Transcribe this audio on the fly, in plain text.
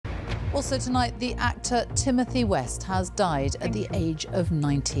Also tonight, the actor Timothy West has died at the age of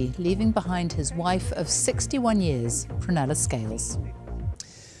 90, leaving behind his wife of 61 years, Prunella Scales.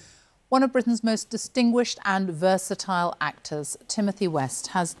 One of Britain's most distinguished and versatile actors, Timothy West,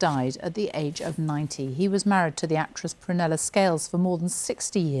 has died at the age of 90. He was married to the actress Prunella Scales for more than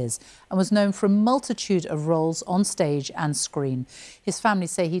 60 years and was known for a multitude of roles on stage and screen. His family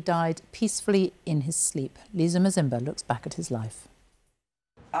say he died peacefully in his sleep. Lisa Mazimba looks back at his life.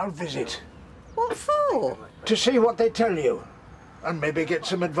 I'll visit. What for? To see what they tell you, and maybe get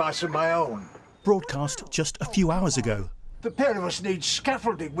some advice of my own. Broadcast just a few hours ago. The pair of us need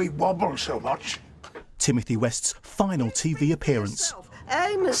scaffolding, we wobble so much. Timothy West's final TV appearance.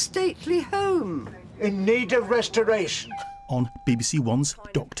 Aim a stately home. In need of restoration. On BBC One's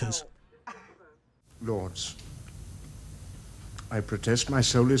Doctors. Lords, I protest my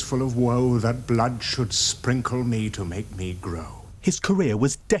soul is full of woe that blood should sprinkle me to make me grow. His career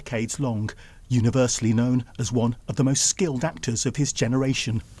was decades long, universally known as one of the most skilled actors of his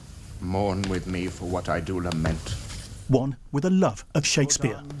generation. Mourn with me for what I do lament. One with a love of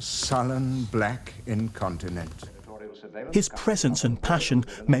Shakespeare. Sullen, black, incontinent. His presence and passion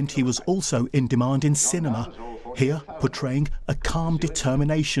meant he was also in demand in cinema, here portraying a calm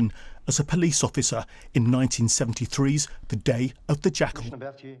determination as a police officer in 1973's The Day of the Jackal.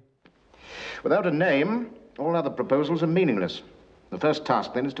 Without a name, all other proposals are meaningless. The first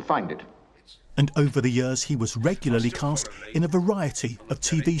task, then, is to find it. And over the years, he was regularly cast in a variety of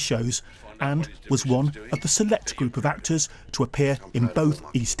TV shows and was one of the select group of actors to appear in both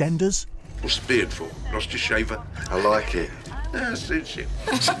EastEnders. What's the beard for? Lost your shaver? I like it. Yeah, suits you.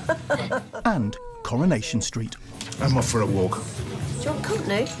 And Coronation Street. I'm off for a walk. Do you want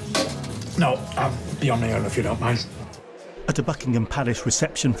company? No, I'll be on my own if you don't mind. At a Buckingham Palace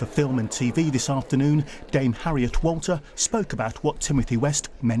reception for film and TV this afternoon, Dame Harriet Walter spoke about what Timothy West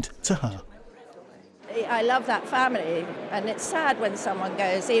meant to her. I love that family, and it's sad when someone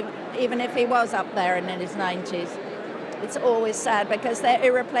goes, even if he was up there and in his 90s. It's always sad because they're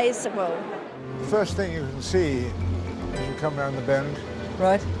irreplaceable. First thing you can see as you come round the bend,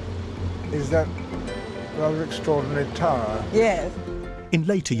 Right. is that rather extraordinary tower. Yes. In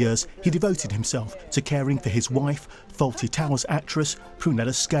later years, he devoted himself to caring for his wife, Fawlty Towers actress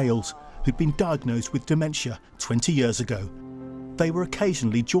Prunella Scales, who'd been diagnosed with dementia 20 years ago. They were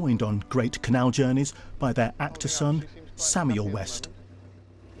occasionally joined on Great Canal Journeys by their actor son, Samuel West.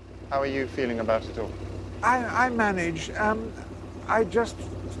 How are you feeling about it all? I manage. I just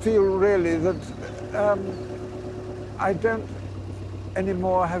feel really that I don't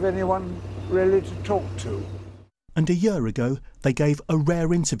anymore have anyone really to talk to. And a year ago, they gave a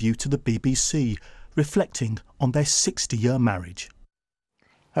rare interview to the BBC, reflecting on their 60-year marriage.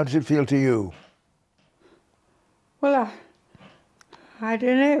 How does it feel to you? Well, I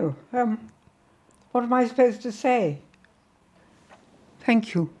don't know. What am I supposed to say?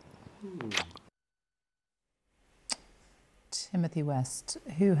 Thank you. Timothy West,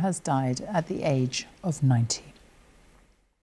 who has died at the age of 90.